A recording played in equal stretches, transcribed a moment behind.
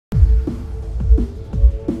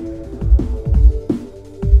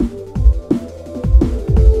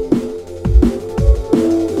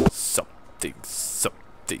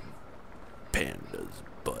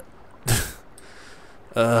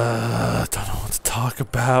talk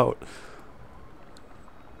about?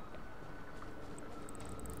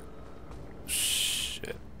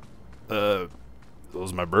 Shit. It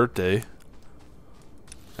was my birthday.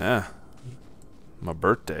 Yeah. My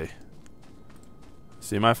birthday.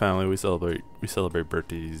 See, my family, we celebrate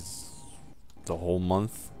birthdays the whole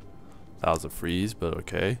month. That was a freeze, but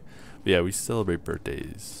okay. But yeah, we celebrate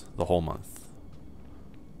birthdays the whole month.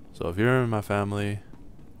 So if you're in my family,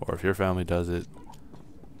 or if your family does it,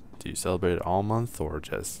 do you celebrate it all month, or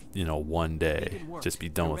just, you know, one day? Just be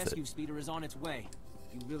done with it. Rescue speeder is on its way.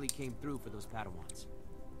 You really came through for those Padawans.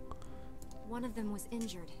 One of them was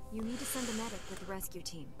injured. You need to send a medic with the rescue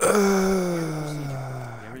team.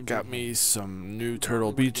 Got me some new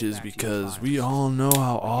Turtle Beaches because we all know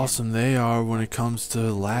how awesome they are when it comes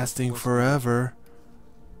to lasting forever.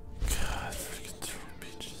 God, freaking Turtle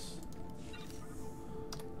Beaches.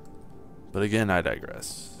 But again, I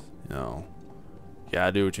digress. You know, you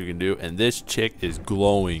gotta do what you can do. And this chick is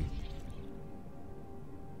glowing.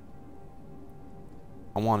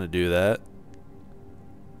 I want to do that.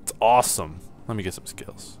 It's awesome. Let me get some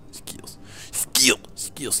skills. Skills.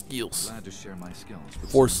 Glad to share my skills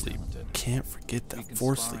with Force someone sleep. talented. Can't forget that. We can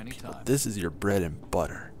Force spar sleep, people. anytime. This is your bread and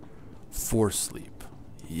butter. Force sleep.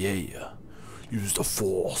 Yeah. Use the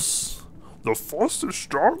Force. The Force is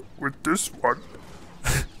strong with this one.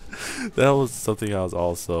 That was something I was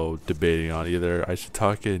also debating on. Either I should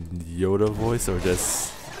talk in Yoda voice or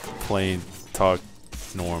just plain talk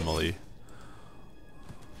normally.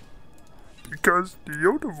 Because the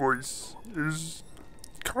Yoda voice is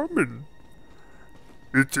common.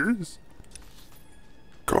 It is.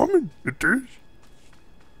 Common, it is.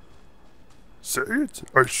 Say it,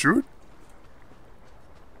 I should.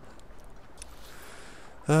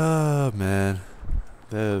 Oh man.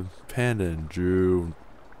 The Panda and Drew,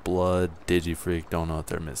 Blood, Digifreak don't know what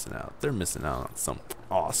they're missing out. They're missing out on something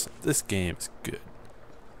awesome. This game is good.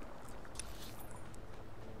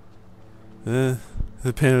 The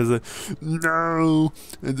Panda's like, No,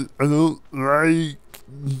 I don't like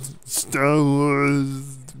Star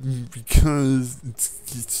Wars because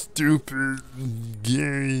it's stupid and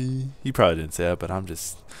gay. he probably didn't say that, but I'm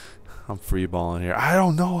free balling here. I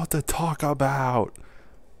don't know what to talk about.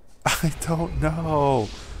 I don't know.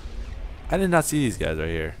 I did not see these guys right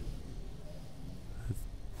here.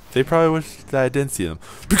 They probably wish that I didn't see them.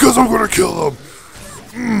 Because I'm gonna kill them!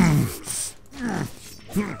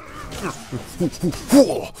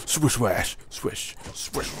 Swish wash. Swish.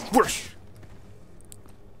 Swish. Swish.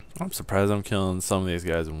 I'm surprised I'm killing some of these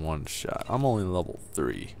guys in one shot. I'm only level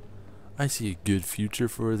 3. I see a good future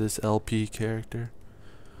for this LP character.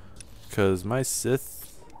 Because my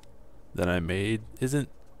Sith that I made isn't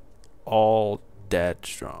all that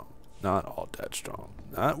strong. Not all that strong.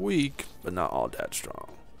 Not weak, but not all that strong.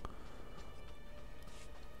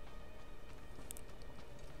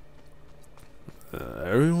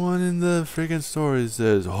 Everyone in the freaking story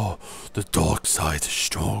says, oh, the dark side is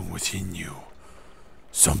strong within you.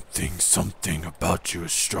 Something about you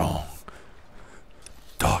is strong.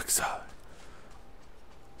 Dark side.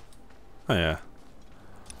 Oh yeah.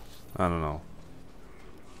 I don't know.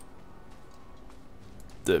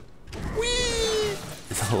 The whee!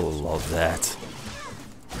 I love that.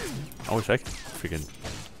 I wish I could freaking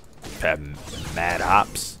have mad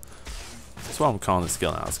hops. That's what I'm calling the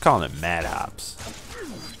skill now. Let's call it mad hops.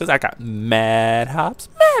 Because I got mad hops,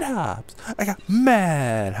 mad hops. I got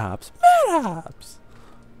mad hops, mad hops.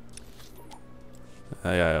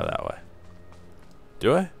 I gotta go that way.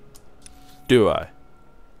 Do I? Do I?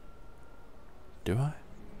 Do I?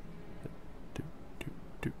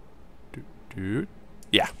 Do.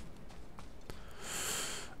 Yeah.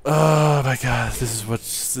 Oh my god, this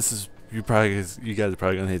is you guys are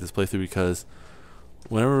probably gonna hate this playthrough because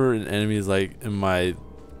whenever an enemy is like in my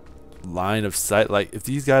line of sight, like if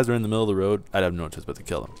these guys are in the middle of the road, I'd have no choice but to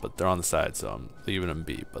kill them. But they're on the side, so I'm leaving them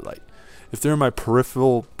be. But like if they're in my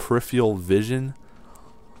peripheral vision,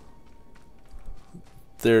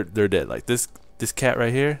 they're dead. Like this cat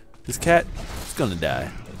right here, this cat is gonna die.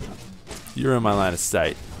 You're in my line of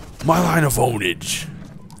sight. My line of ownage.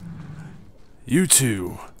 You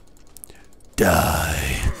two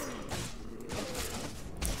die.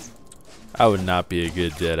 I would not be a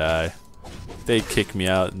good Jedi. They'd kick me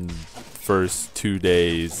out in the first 2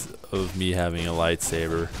 days of me having a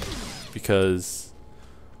lightsaber because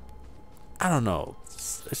I don't know,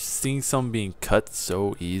 seeing someone being cut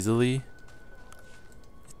so easily,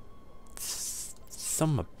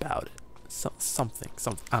 something about it, something.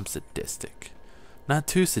 I'm sadistic, not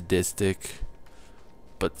too sadistic,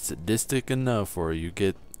 but sadistic enough where you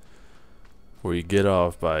get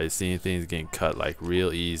off by seeing things getting cut like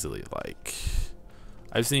real easily. Like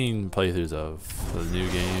I've seen playthroughs of the new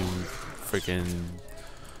game, freaking.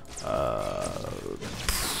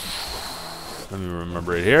 Let me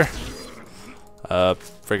remember it here.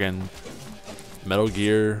 Freaking Metal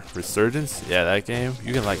Gear Resurgence. Yeah, that game.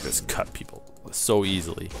 You can like just cut people so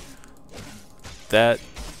easily. That's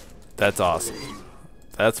awesome.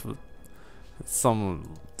 That's what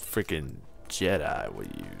some freaking Jedi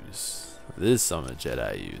would use. This is something a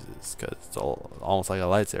Jedi uses because it's almost like a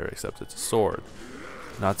lightsaber except it's a sword.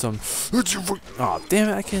 Not some. Oh damn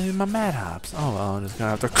it! I can't do my mad hops. Oh well, I'm just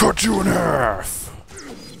gonna have to cut you in half.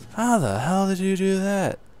 How the hell did you do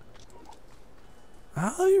that?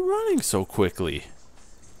 How are you running so quickly?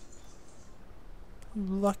 You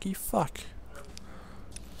lucky fuck.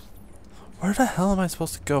 Where the hell am I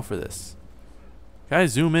supposed to go for this? Can I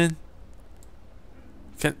zoom in?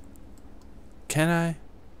 Can I?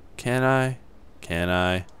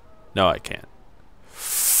 No, I can't.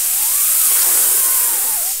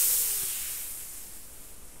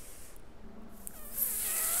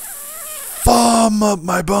 Bomb up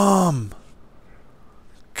my bum!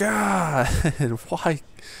 God, why?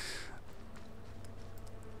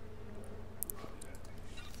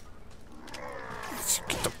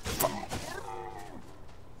 Get the fuck.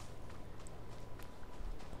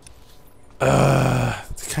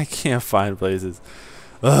 I can't find places.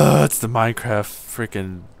 It's the Minecraft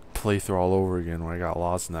freaking playthrough all over again where I got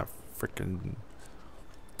lost in that freaking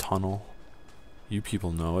tunnel. You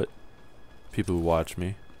people know it. People who watch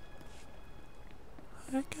me.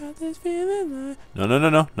 I got this feeling.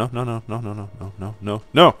 No.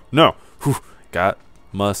 Whew.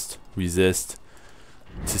 Must resist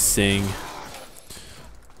to sing.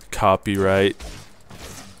 Copyright.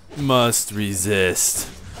 Must resist.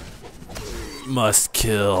 Must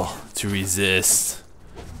kill to resist.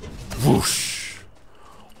 Whoosh.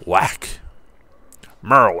 Whack.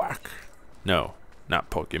 Merwhack. No, not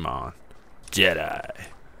Pokemon. Jedi.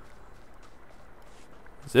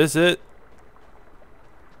 Is this it?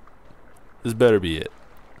 This better be it.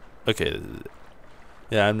 Okay, this is it.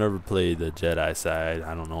 Yeah, I've never played the Jedi side.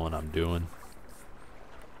 I don't know what I'm doing.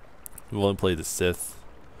 We only play the Sith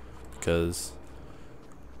because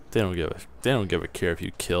they don't give a care if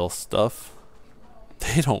you kill stuff.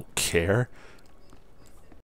 They don't care.